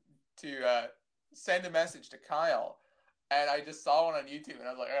to send a message to Kyle, and I just saw one on YouTube, and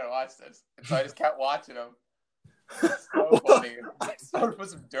I was like, I gotta watch this. And so I just kept watching them. It's so funny. So put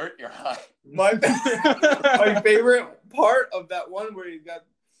some dirt in your eye. My favorite part of that one where he got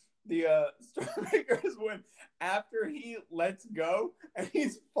the Stormbreaker is when after he lets go and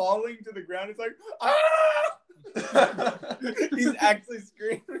he's falling to the ground, it's like, ah! He's actually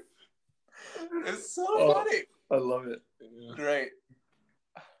screaming. It's so funny. I love it. Great.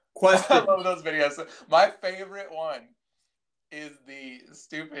 I Question. love those videos. My favorite one is the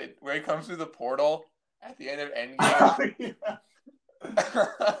stupid where he comes through the portal at the end of Endgame.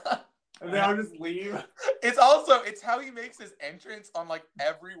 And then I'll just leave. It's how he makes his entrance on like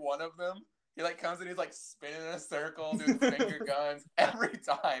every one of them. He like comes in, he's like spinning in a circle, doing finger guns every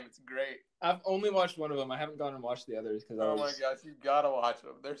time. It's great. I've only watched one of them. I haven't gone and watched the others because Oh my gosh, you gotta watch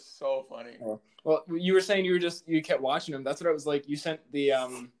them. They're so funny. Well, you were saying you kept watching them. That's what I was like. You sent the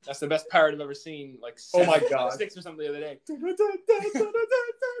that's the best pirate I've ever seen. Like Oh my god, 6 or something the other day.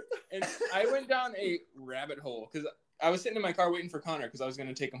 And I went down a rabbit hole because I was sitting in my car waiting for Connor because I was going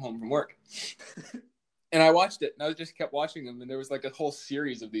to take him home from work. And I watched it, and I just kept watching them, and there was like a whole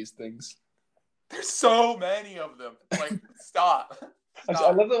series of these things. There's so many of them. Like, stop.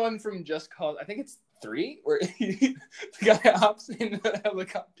 I love the one from Just Cause. I think it's 3, where the guy hops in a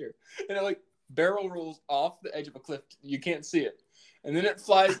helicopter, and it like barrel rolls off the edge of a cliff. You can't see it, and then it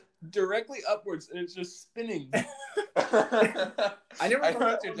flies directly upwards, and it's just spinning. I know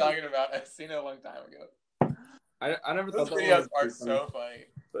what you're talking about. I've seen it a long time ago. I never thought those videos are so funny.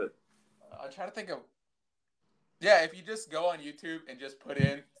 But I'm trying to think of. Yeah, if you just go on YouTube and just put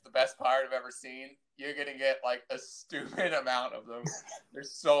in the best pirate I've ever seen, you're gonna get like a stupid amount of them. They're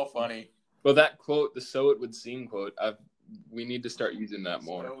so funny. Well, that quote, the "so it would seem" quote, we need to start using that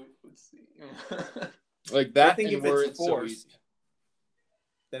more. So it would seem. Like that. I think if it's forced,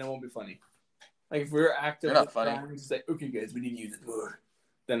 then it won't be funny. Like if we're actively trying to say, "Okay, guys, we need to use it more,"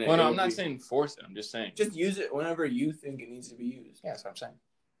 then well, no, I'm not saying force it. I'm just saying just use it whenever you think it needs to be used. Yeah, that's what I'm saying.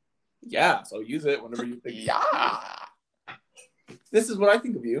 Yeah, so use it whenever you think. Yeah. This is what I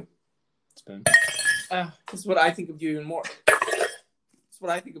think of you. Spoon. This is what I think of you even more. This is what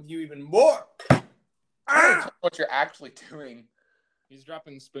I think of you even more. What you're actually doing. He's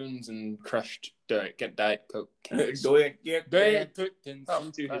dropping spoons and crushed Diet Coke cans. Diet Coke cans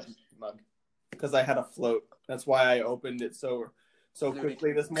into his mug. Because I had a float. That's why I opened it so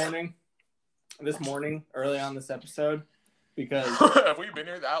quickly this morning, early on this episode. Because have we been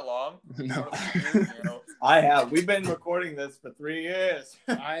here that long? No. I have. We've been recording this for 3 years.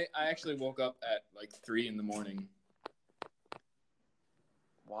 I actually woke up at like 3 a.m.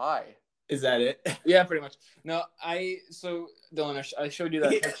 Why? Is that it? Yeah, pretty much. No, so Dylan, I showed you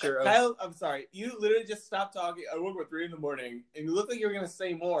that picture of Kyle, I'm sorry. You literally just stopped talking. I woke up at 3 a.m. and you looked like you were gonna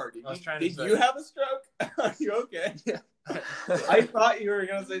say more. Did you have a stroke? Are you okay? Yeah. I thought you were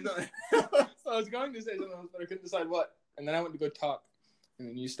gonna say something. So I was going to say something else, but I couldn't decide what. And then I went to go talk, and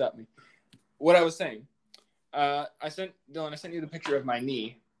then you stopped me. What I was saying, I sent you the picture of my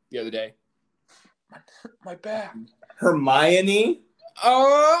knee the other day. My back. Hermione?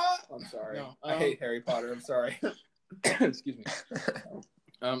 Oh, I'm sorry. No, I hate Harry Potter. I'm sorry. Excuse me.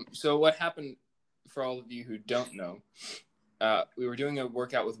 So what happened, for all of you who don't know, we were doing a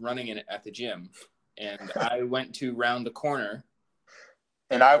workout with running in it at the gym, and I went to round the corner.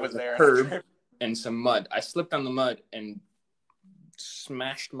 And I was there. Curb and some mud. I slipped on the mud and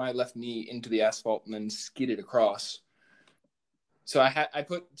smashed my left knee into the asphalt and then skidded across. So I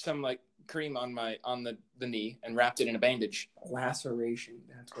put some like cream on the knee and wrapped it in a bandage. Laceration.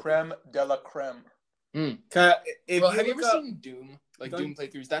 That's what Creme de la creme. If Well, have you ever look up- seen Doom? Like Doom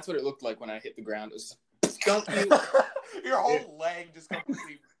playthroughs? That's what it looked like when I hit the ground. It was Don't you? Your whole leg just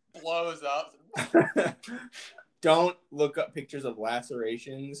completely blows up. Don't look up pictures of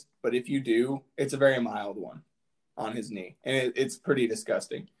lacerations, but if you do, it's a very mild one on his knee, and it's pretty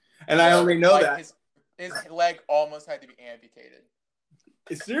disgusting. And I only know Like, that. His leg almost had to be amputated.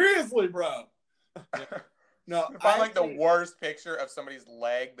 Seriously, bro. No, If I like the worst picture of somebody's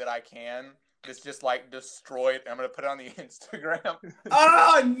leg that I can, that's just like destroyed, I'm gonna put it on the Instagram.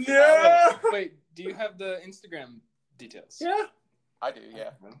 Oh no! Wait, do you have the Instagram details? Yeah, I do,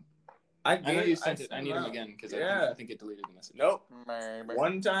 yeah. I know you sent it. I need them out. again because Yeah. I think it deleted the message. Nope. Maybe.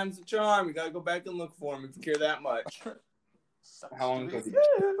 One time's the charm. You gotta go back and look for him if you care that much. How long ago did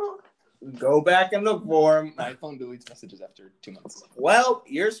Go back and look for him. my phone deletes messages after 2 months? Well,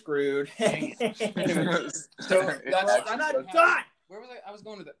 you're screwed. So I'm not done. Where was I? I was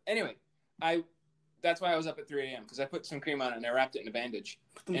going to the anyway. That's why I was up at 3 a.m. because I put some cream on it and I wrapped it in a bandage,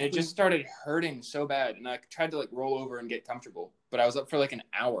 and it just started hurting so bad. And I tried to like roll over and get comfortable, but I was up for like an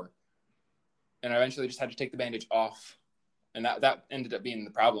hour, and I eventually just had to take the bandage off, and that ended up being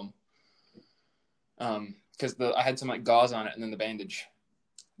the problem. Because I had some like gauze on it and then the bandage,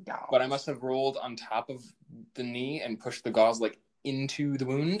 but I must have rolled on top of the knee and pushed the gauze like into the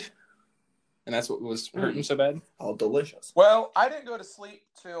wound, and that's what was hurting so bad. All delicious. Well, I didn't go to sleep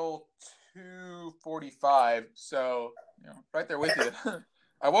till 2:45, so right there with you.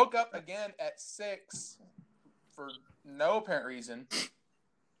 I woke up again at 6 for no apparent reason,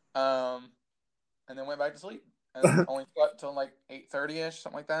 and then went back to sleep, and only slept till like 8:30ish,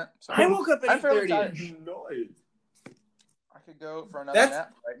 something like that. So I woke up I'm at fairly 8:30. tired. I could go for another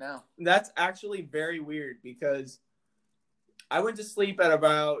nap right now. That's actually very weird because I went to sleep at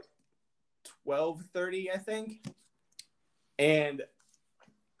about 12:30, I think, and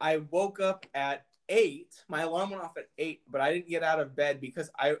I woke up at 8. My alarm went off at 8, but I didn't get out of bed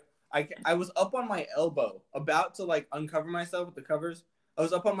because I was up on my elbow, about to like uncover myself with the covers. I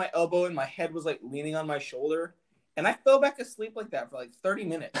was up on my elbow and my head was like leaning on my shoulder, and I fell back asleep like that for like 30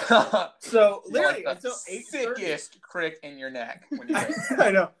 minutes. So literally like the until 8:30. sickest crick in your neck when you wake. I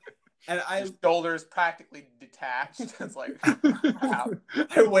know, and Your shoulders practically detached. It's like, wow.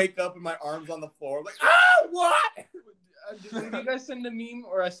 I wake up and my arms on the floor. I'm like, ah, what? Did you guys send a meme,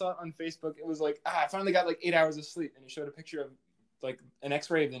 or I saw it on Facebook? It was like, I finally got like 8 hours of sleep, and it showed a picture of like an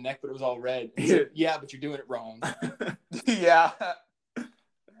X-ray of the neck, but it was all red. It said, yeah, but you're doing it wrong. Yeah.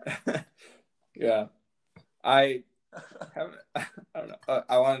 Yeah. I don't know.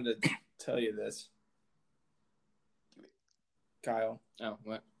 I wanted to tell you this, Kyle. Oh,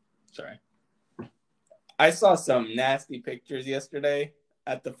 what? Sorry. I saw some nasty pictures yesterday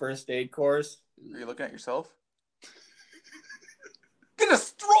at the first aid course. Are you looking at yourself? Get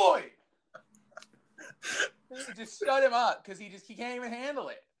destroyed! Just shut him up because he can't even handle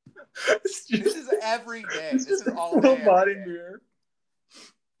it. This is every day. This is all day. Body mirror.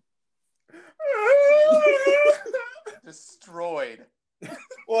 Destroyed.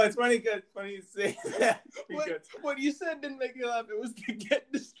 Well, it's funny you say that. What you said didn't make me laugh. It was to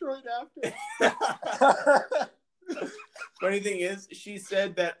get destroyed after. Funny thing is, she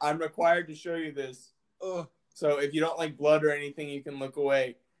said that I'm required to show you this. Oh. So if you don't like blood or anything, you can look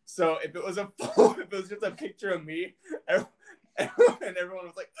away. So if it was just a picture of me, everyone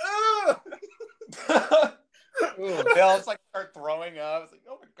was like, "Oh!" They all just like start throwing up. It's like,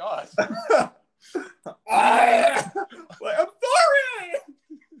 oh my gosh. Like, I'm sorry.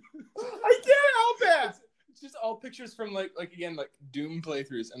 I can't help it. It's just all pictures from like again like Doom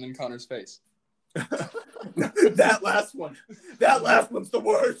playthroughs, and then Connor's face. That last one's the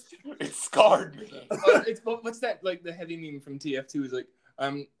worst. It scarred me. What's that like the heavy meme from TF2 is like,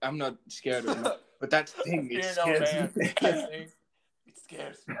 I'm not scared of him, but that thing it scares me. It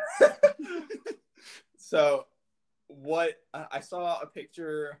scares me. So what I saw a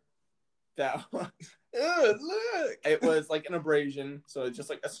picture that look, it was like an abrasion, so it's just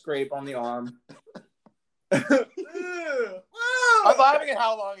like a scrape on the arm. I'm laughing at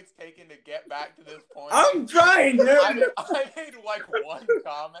how long it's taken to get back to this point. I'm trying, dude. I made like one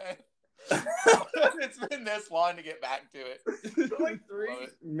comment. It's been this long to get back to it. Like 3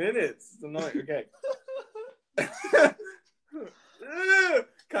 minutes. It's annoying. Okay.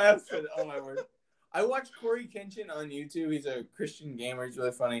 Kyle said, "Oh my word." I watch Corey Kenshin on YouTube. He's a Christian gamer. He's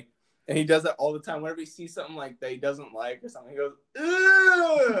really funny. And he does that all the time. Whenever he sees something like that he doesn't like or something, he goes,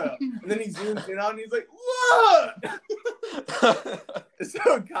 "Ugh!" And then he zooms in on and he's like, "Look!"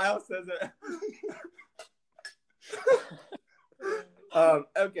 So Kyle says it.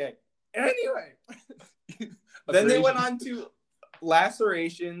 Okay. Anyway, then they went on to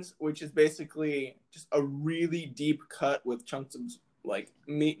lacerations, which is basically just a really deep cut with chunks of like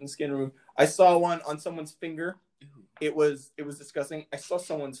meat and skin removed. I saw one on someone's finger. It was disgusting. I saw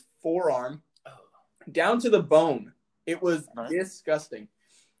someone's forearm down to the bone. It was disgusting.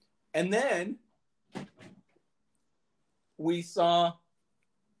 And then we saw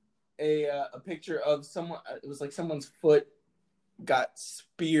a picture of someone. It was like someone's foot got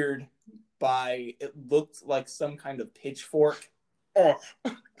speared by, it looked like some kind of pitchfork. Oh.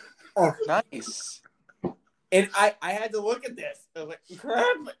 Nice. And I had to look at this. I was like,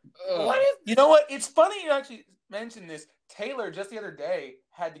 crap. What is this? You know what? It's funny you actually mentioned this. Taylor just the other day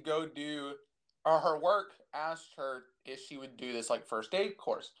had to go do, or her work asked her if she would do this like first aid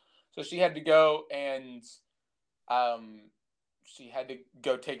course. So she had to go and she had to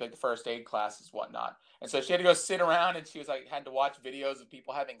go take like the first aid classes, whatnot. And so she had to go sit around and she was like, had to watch videos of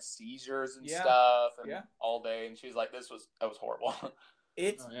people having seizures and stuff and all day. And she was like, that was horrible.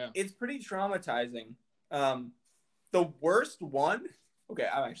 It's pretty traumatizing. The worst one. Okay,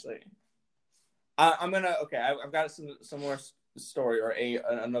 I'm gonna. Okay, I've got some more story or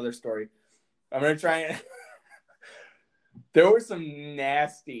another story. I'm gonna try and. There were some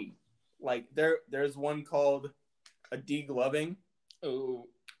nasty, like there's one called a degloving. Oh,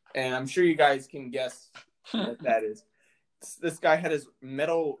 and I'm sure you guys can guess what that is. This guy had his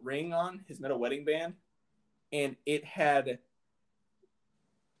metal ring on, his metal wedding band, and it had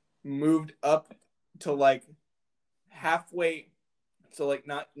moved up to like halfway, so like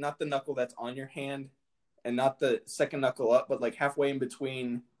not the knuckle that's on your hand and not the second knuckle up, but like halfway in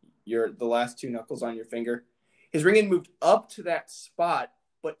between the last two knuckles on your finger. His ring had moved up to that spot,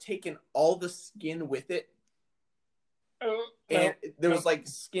 but taken all the skin with it. And there was like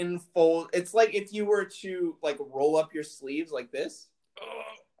skin fold. It's like if you were to like roll up your sleeves like this,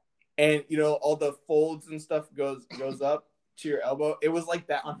 and all the folds and stuff goes up to your elbow. It was like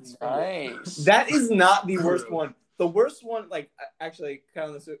that on his finger. Nice. That is not the worst one. The worst one, like actually, kind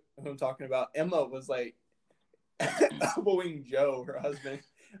of this who I'm talking about. Emma was like elbowing Joe, her husband,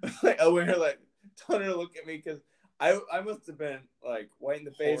 like elbowing her, like telling her to look at me because I must have been like white in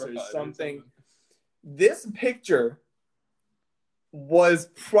the face or something. This picture was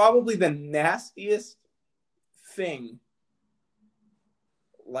probably the nastiest thing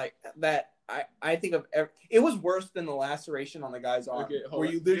like that I think of ever. It was worse than the laceration on the guy's arm, where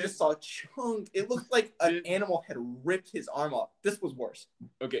you literally just saw a chunk. It looked like an animal had ripped his arm off. This was worse.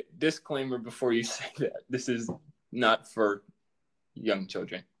 Okay, disclaimer before you say that. This is not for young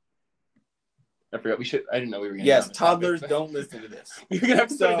children. I forgot I didn't know we were going to. Yes, toddlers don't listen to this. You're going to have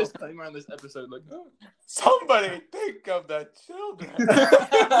to put a disclaimer on this episode. Like, somebody think of the children.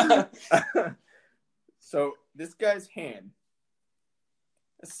 So this guy's hand,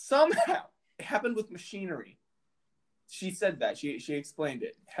 somehow, it happened with machinery. She said that. She explained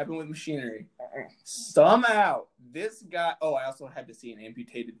it. It happened with machinery. Somehow, this guy... Oh, I also had to see an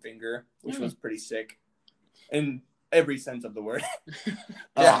amputated finger, which was pretty sick. In every sense of the word.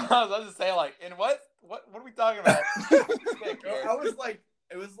 Yeah, I was about to say, like, in what are we talking about? I was like...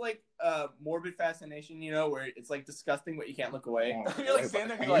 It was like morbid fascination, where it's like disgusting, but you can't look away. You're like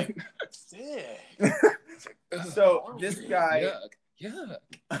standing there, you're like, sick. So this guy...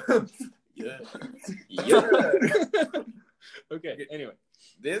 Yuck. Yeah. Okay, anyway.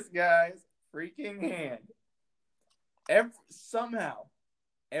 This guy's freaking hand. Somehow,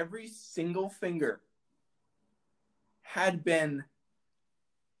 every single finger had been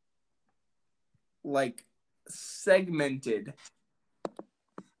like segmented.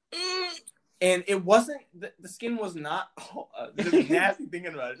 And it wasn't, the skin was not, this is nasty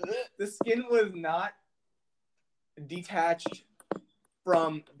thinking about it. The skin was not detached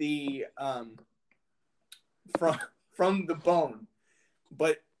from the from the bone.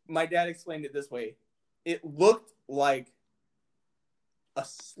 But my dad explained it this way. It looked like a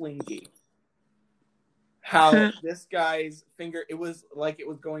slinky. How this guy's finger, it was like it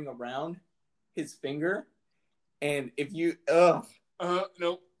was going around his finger. And if you, nope.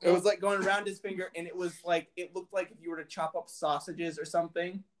 It was like going around his finger, and it was like, it looked like if you were to chop up sausages or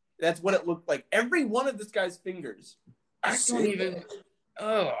something. That's what it looked like. Every one of this guy's fingers. I don't even.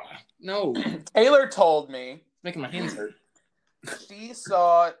 Oh, no. Taylor told me. It's making my hands hurt. She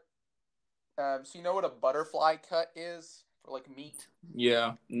saw, so you know what a butterfly cut is for like meat?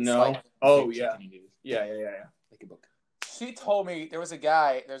 Yeah. No. Like, Yeah. Yeah. Like a book. She told me there's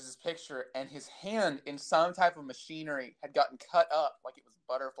this picture, and his hand in some type of machinery had gotten cut up like it was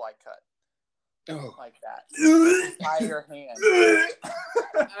butterfly cut. Oh. Like that. Entire hand.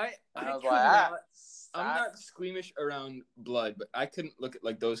 I was like, I'm not squeamish around blood, but I couldn't look at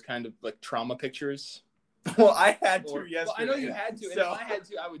like those kind of like trauma pictures. Well, I had to yesterday. Well, I know you had to, and so... if I had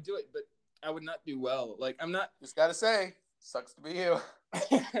to, I would do it, but I would not do well. Like I'm not. Just gotta say, sucks to be you.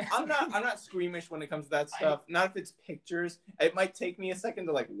 I'm not squeamish when it comes to that stuff. Not if it's pictures. It might take me a second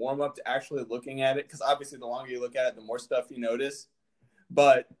to like warm up to actually looking at it, because obviously the longer you look at it, the more stuff you notice.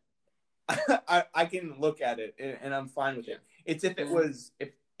 But I can look at it and I'm fine with it. It's if it was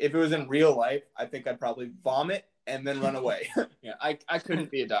if it was in real life, I think I'd probably vomit and then run away. Yeah, I couldn't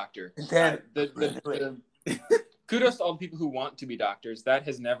be a doctor. Then Kudos to all the people who want to be doctors. That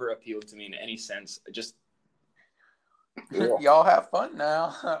has never appealed to me in any sense. Just y'all have fun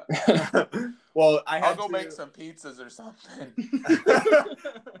now. Well, I'll go make some pizzas or something.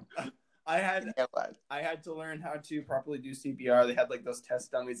 I had to learn how to properly do CPR. They had like those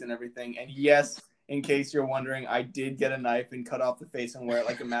test dummies and everything. And yes, in case you're wondering, I did get a knife and cut off the face and wear it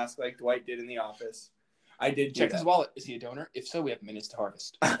like a mask like Dwight did in The Office. I did check his wallet. Is he a donor? If so, we have minutes to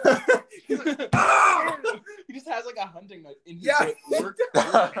harvest. He's like, ah! He just has like a hunting knife in his work.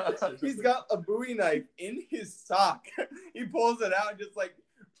 He's got a Bowie knife in his sock. He pulls it out and just like,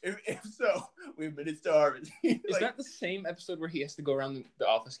 if so, we have minutes to harvest. Is that the same episode where he has to go around the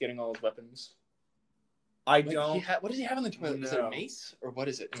office getting all his weapons? I don't. What does he have in the toilet? No. Is it a mace or what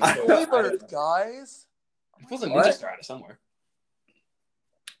is it? Spoilers, guys. He pulls a ninja star out of somewhere.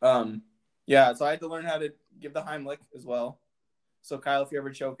 Yeah, so I had to learn how to give the Heimlich as well. So Kyle, if you're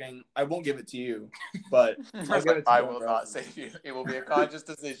ever choking, I won't give it to you, but I will not save you. It will be a conscious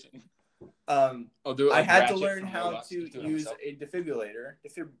decision. I'll do it. I had to learn how to use a defibrillator,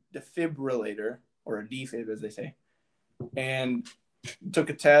 or a defib as they say, and took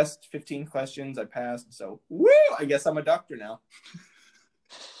a test. 15 questions, I passed. So woo! I guess I'm a doctor now.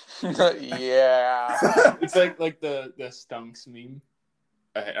 Yeah, it's like the stunks meme.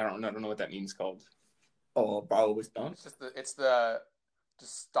 I don't know what that meme's called. Oh, probably stunks. It's the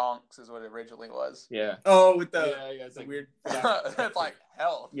stonks is what it originally was. Yeah. Oh, with the it's like weird. It's like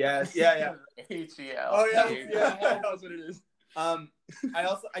health. Yes, HEL. Oh yeah, that's what it is. I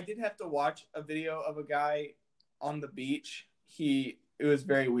did have to watch a video of a guy on the beach. It was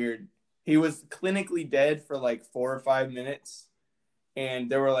very weird. He was clinically dead for like 4 or 5 minutes, and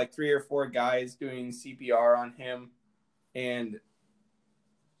there were like 3 or 4 guys doing CPR on him, and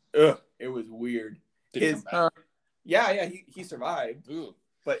it was weird. He survived. Ooh.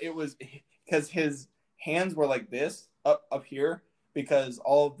 But it was because his hands were like this up here, because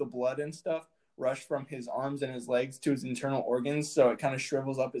all of the blood and stuff rushed from his arms and his legs to his internal organs, so it kind of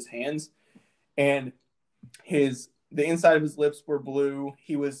shrivels up his hands, and the inside of his lips were blue.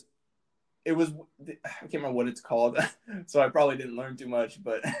 I can't remember what it's called, so I probably didn't learn too much,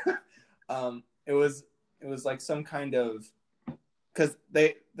 but it was like some kind of, because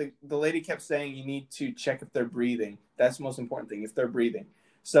the lady kept saying you need to check if they're breathing. That's the most important thing, if they're breathing.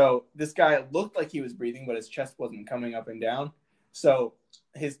 So this guy looked like he was breathing, but his chest wasn't coming up and down. So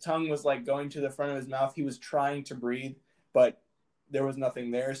his tongue was like going to the front of his mouth. He was trying to breathe, but there was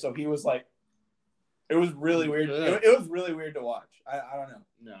nothing there. So he was like, it was really weird. It was really weird to watch. I don't know.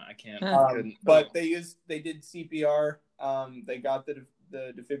 No, I can't. But they did CPR. They got the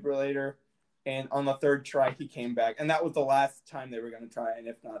defibrillator. And on the 3rd try, he came back. And that was the last time they were going to try. And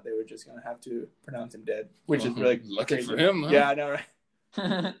if not, they were just going to have to pronounce him dead, which is really lucky crazy for him. Huh? Yeah, I know, right?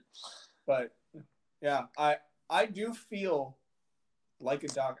 But, yeah, I do feel like a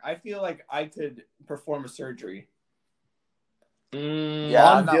doc. I feel like I could perform a surgery.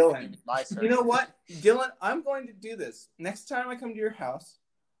 Yeah, I'm not Dylan. My surgery. You know what? Dylan, I'm going to do this. Next time I come to your house,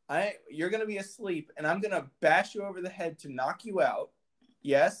 you're going to be asleep, and I'm going to bash you over the head to knock you out.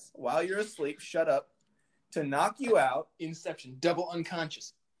 Yes, while you're asleep, shut up. To knock you out. Inception, double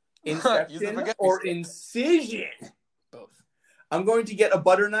unconscious. Inception or incision. Both. I'm going to get a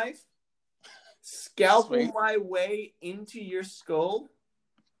butter knife, scalpel my way into your skull,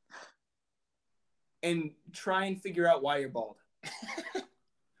 and try and figure out why you're bald.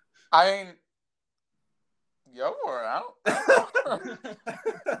 I mean, yo, out. Hey,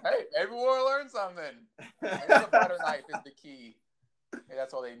 maybe we'll learn something. Maybe the butter knife is the key. Maybe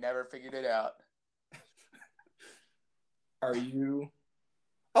that's why they never figured it out. Are you?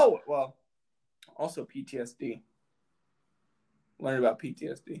 Oh, well, also PTSD. Learn about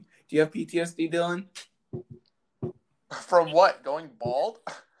PTSD. Do you have PTSD, Dylan? From what? Going bald?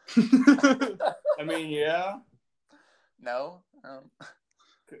 I mean, yeah. No.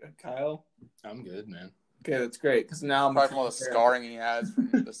 Kyle? I'm good, man. Okay, that's great. Because now I'm probably from all the scarring he has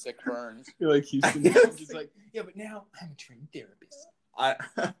from the sick burns. You're like Houston. He's like, yeah, but now I'm a trained therapist. I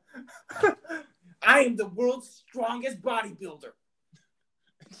am the world's strongest bodybuilder.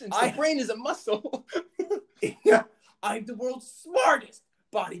 Since the brain is a muscle. Yeah, I'm the world's smartest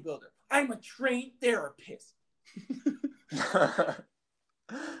bodybuilder. I'm a trained therapist.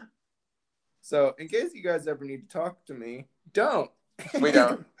 So, in case you guys ever need to talk to me, don't. We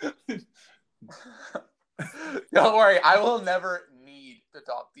don't. Don't worry, I will never need to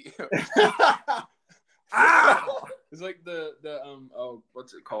talk to you. Ow! It's like the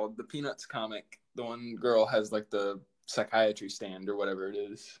what's it called? The Peanuts comic. The one girl has like the psychiatry stand or whatever it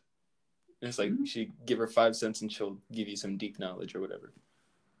is. And it's like she give her 5 cents and she'll give you some deep knowledge or whatever.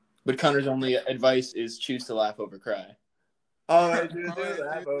 But Connor's only advice is choose to laugh over cry. Oh, I do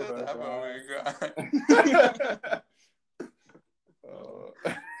laugh over cry.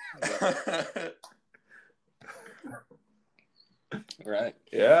 Right.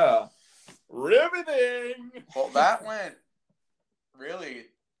 Yeah. Riveting. Well, that went really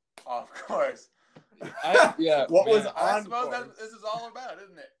off course. What was I on suppose course? that's this is all about,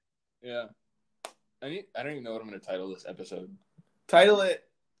 isn't it? Yeah. I don't even know what I'm going to title this episode. Title it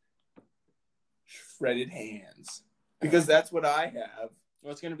Shredded Hands. Because that's what I have.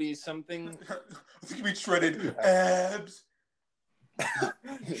 Well, it's going to be something... It's going to be shredded abs.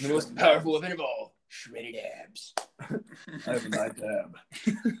 The most powerful weapon of all. Shredded abs. I have a nice ab.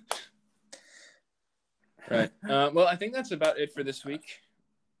 Right. Well, I think that's about it for this week.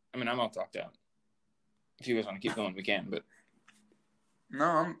 I mean, I'm all talked out. If you guys want to keep going, we can, but...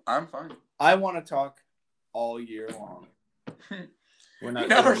 No, I'm fine. I want to talk all year long. We're not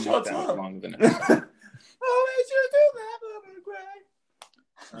never doing shut that up. long of an episode. Always you do that, Greg.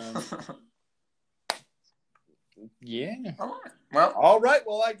 Yeah. All right. Well, All right.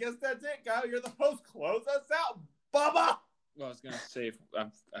 Well, I guess that's it, Kyle. You're the host. Close us out, Bubba. Well, I was going to say,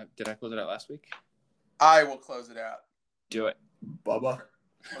 did I close it out last week? I will close it out. Do it. Bubba.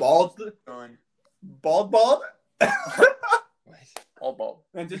 Bald. Done. Bald. Bald.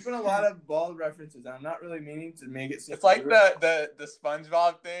 And there's been a lot of bald references. I'm not really meaning to make it. It's like the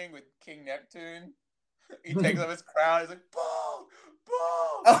SpongeBob thing with King Neptune. He takes off his crown. He's like, bald.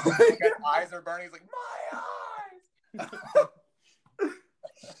 Oh, His eyes are burning. He's like, my eyes.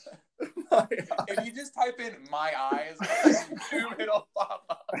 If you just type in my eyes, it'll pop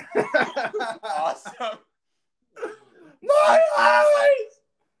up. Awesome. My eyes.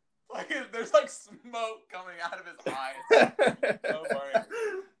 Like there's like smoke coming out of his eyes. So funny.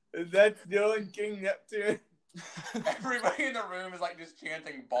 That's Dylan King Neptune. Everybody in the room is like just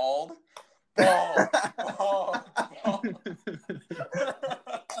chanting bald. Bald. Bald. Bald.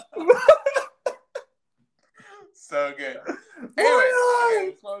 So good. Anyway,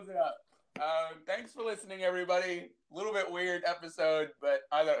 let's close it up. Thanks for listening, everybody. A little bit weird episode, but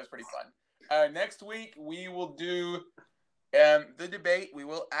I thought it was pretty fun. Next week, we will do the debate. We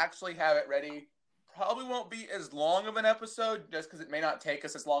will actually have it ready. Probably won't be as long of an episode just because it may not take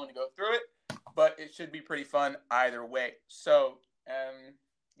us as long to go through it, but it should be pretty fun either way. So,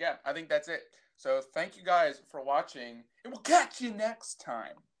 yeah, I think that's it. So thank you guys for watching, and we'll catch you next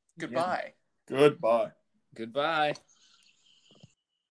time. Goodbye. Goodbye. Goodbye.